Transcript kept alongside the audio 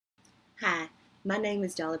My name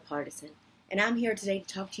is Dolly Partisan, and I'm here today to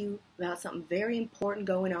talk to you about something very important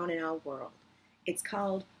going on in our world. It's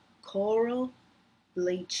called coral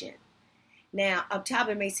bleaching. Now, up top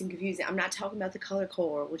it may seem confusing. I'm not talking about the color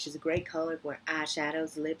coral, which is a great color for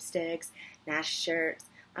eyeshadows, lipsticks, nice shirts.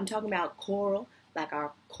 I'm talking about coral, like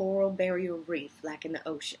our coral barrier reef, like in the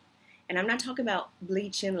ocean. And I'm not talking about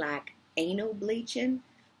bleaching like anal bleaching,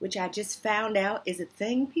 which I just found out is a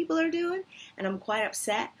thing people are doing, and I'm quite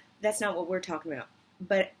upset. That's not what we're talking about.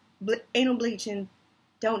 But anal bleaching,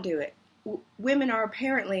 don't do it. Women are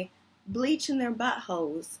apparently bleaching their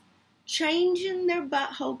buttholes, changing their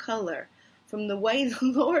butthole color from the way the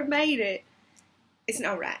Lord made it. It's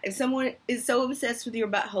not right. If someone is so obsessed with your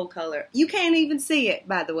butthole color, you can't even see it,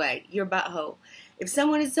 by the way, your butthole. If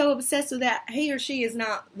someone is so obsessed with that, he or she is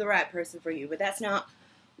not the right person for you. But that's not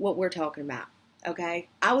what we're talking about. Okay?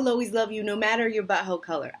 I will always love you no matter your butthole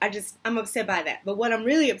color. I'm upset by that. But what I'm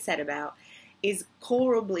really upset about is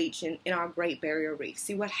coral bleaching in our Great Barrier Reef.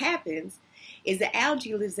 See, what happens is the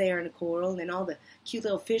algae lives there in the coral, and then all the cute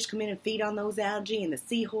little fish come in and feed on those algae, and the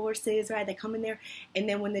seahorses, right, they come in there. And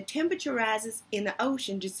then when the temperature rises in the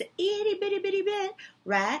ocean just a itty bitty bitty bit,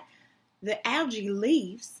 right, the algae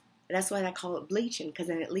leaves. That's why they call it bleaching, because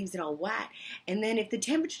then it leaves it all white. And then if the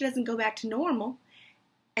temperature doesn't go back to normal,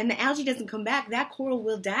 and the algae doesn't come back, that coral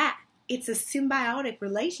will die. It's a symbiotic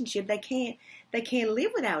relationship. They can't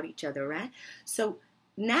live without each other, right? So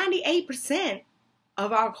 98%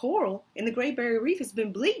 of our coral in the Great Barrier Reef has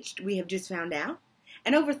been bleached, we have just found out.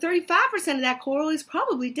 And over 35% of that coral is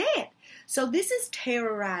probably dead. So this is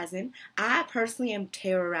terrorizing. I personally am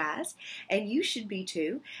terrorized, and you should be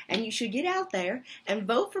too. And you should get out there and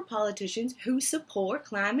vote for politicians who support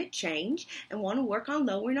climate change and want to work on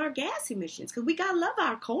lowering our gas emissions. Because we got to love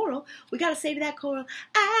our coral. We got to say to that coral,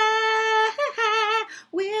 I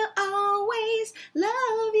will always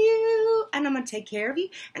love you. And I'm going to take care of you,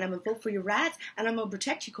 and I'm going to vote for your rights, and I'm going to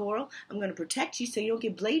protect you, coral. I'm going to protect you so you don't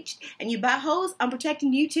get bleached. And your buttholes, I'm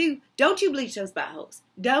protecting you too. Don't you bleach those buttholes.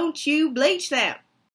 Don't you bleach them.